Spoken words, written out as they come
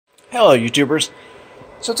Hello YouTubers.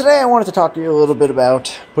 So today I wanted to talk to you a little bit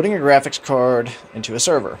about putting a graphics card into a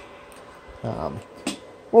server.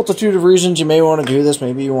 Multitude of reasons you may want to do this.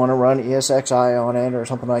 Maybe you want to run ESXi on it or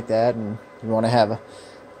something like that, and you want to have an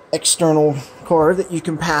external card that you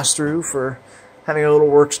can pass through for having a little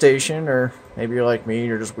workstation, or maybe you're like me,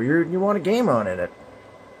 you're just weird and you want a game on it at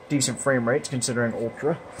decent frame rates considering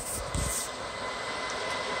Ultra.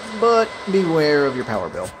 But beware of your power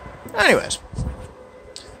bill. Anyways.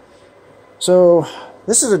 So,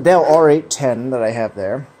 this is a Dell R810 that I have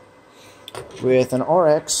there, with an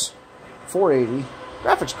RX 480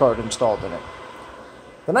 graphics card installed in it.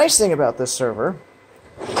 The nice thing about this server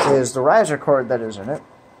is the riser card that is in it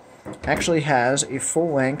actually has a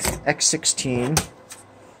full-length X16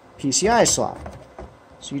 PCI slot.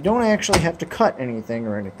 So you don't actually have to cut anything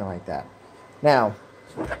or anything like that. Now,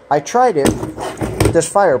 I tried it with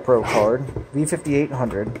this FirePro card,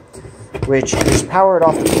 V5800, which is powered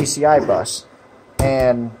off the PCI bus,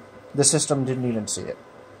 and the system didn't even see it.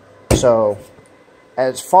 So,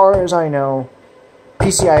 as far as I know,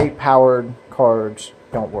 PCI-powered cards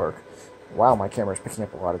don't work. Wow, my camera's picking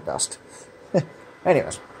up a lot of dust.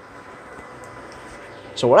 Anyways.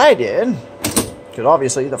 So what I did, because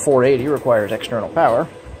obviously the 480 requires external power,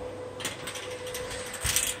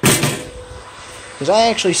 is I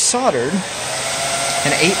actually soldered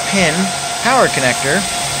an 8-pin power connector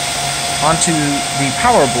onto the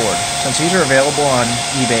power board, since these are available on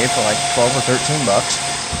eBay for like 12 or 13 bucks,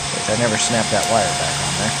 which I never snapped that wire back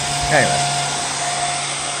on there. Anyway,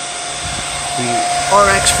 the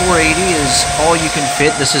RX 480 is all you can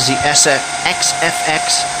fit. This is the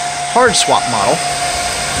XFX hard swap model,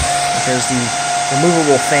 which has the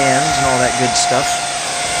removable fans and all that good stuff.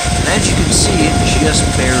 And as you can see, it just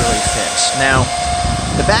barely fits. Now,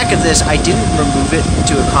 the back of this, I didn't remove it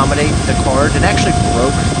to accommodate the card. It actually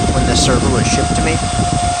broke when the server was shipped to me.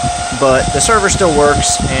 But the server still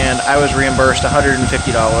works, and I was reimbursed $150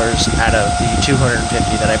 out of the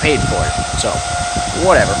 $250 that I paid for it. So,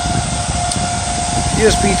 whatever.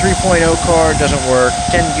 USB 3.0 card doesn't work.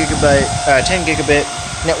 10 gigabit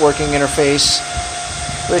networking interface,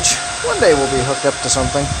 which one day will be hooked up to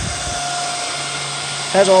something.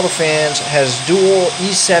 Has all the fans, has dual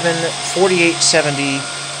i7 4870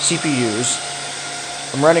 CPUs.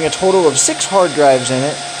 I'm running a total of 6 hard drives in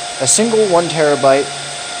it, a single 1 terabyte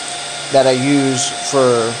that I use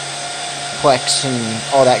for Plex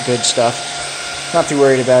and all that good stuff. Not too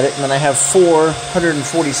worried about it. And then I have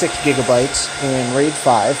 446 gigabytes in RAID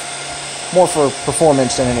 5, more for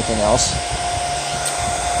performance than anything else.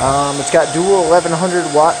 It's got dual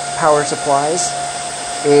 1100 watt power supplies.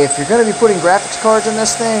 If you're going to be putting graphics cards in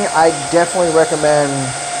this thing, I definitely recommend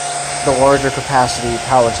the larger capacity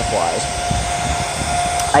power supplies.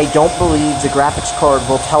 I don't believe the graphics card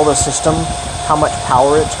will tell the system how much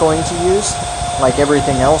power it's going to use, like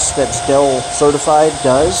everything else that's Dell certified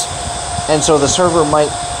does. And so the server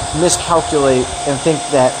might miscalculate and think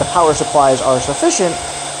that the power supplies are sufficient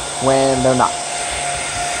when they're not.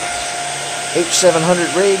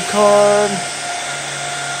 H700 RAID card.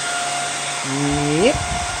 Yep.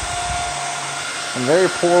 And very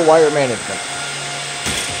poor wire management.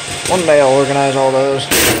 One day I'll organize all those.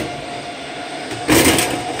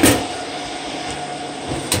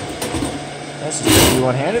 That's easy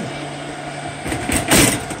one-handed.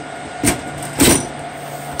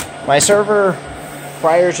 My server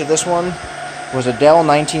prior to this one was a Dell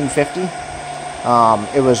 1950.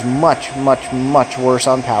 It was much worse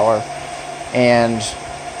on power. And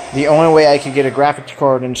the only way I could get a graphics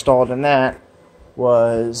card installed in that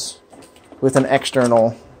was with an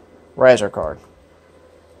external riser card,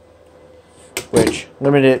 which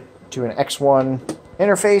limited it to an X1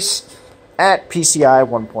 interface at PCI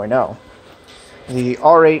 1.0. The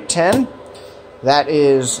R810, that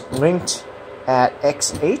is linked at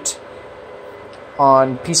X8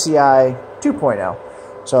 on PCI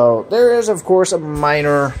 2.0. So there is, of course, a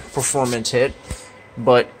minor performance hit,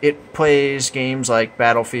 but it plays games like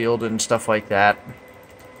Battlefield and stuff like that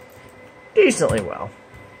decently well.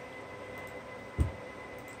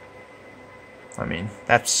 I mean,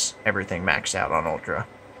 that's everything maxed out on Ultra.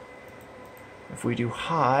 If we do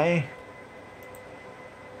high,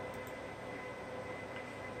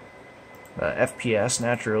 the FPS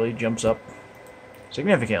naturally jumps up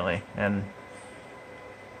significantly, and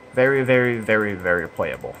very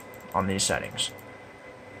playable on these settings.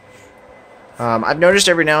 I've noticed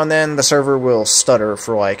every now and then the server will stutter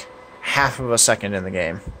for like half of a second in the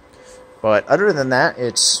game. But other than that,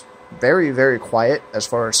 it's very quiet as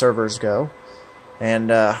far as servers go, and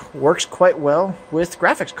works quite well with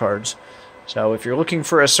graphics cards. So if you're looking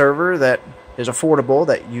for a server that is affordable,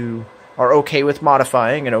 that you are okay with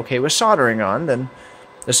modifying and okay with soldering on, then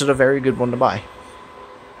this is a very good one to buy.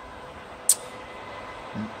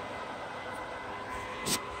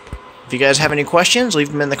 If you guys have any questions,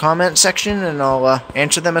 leave them in the comment section and I'll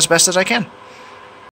answer them as best as I can.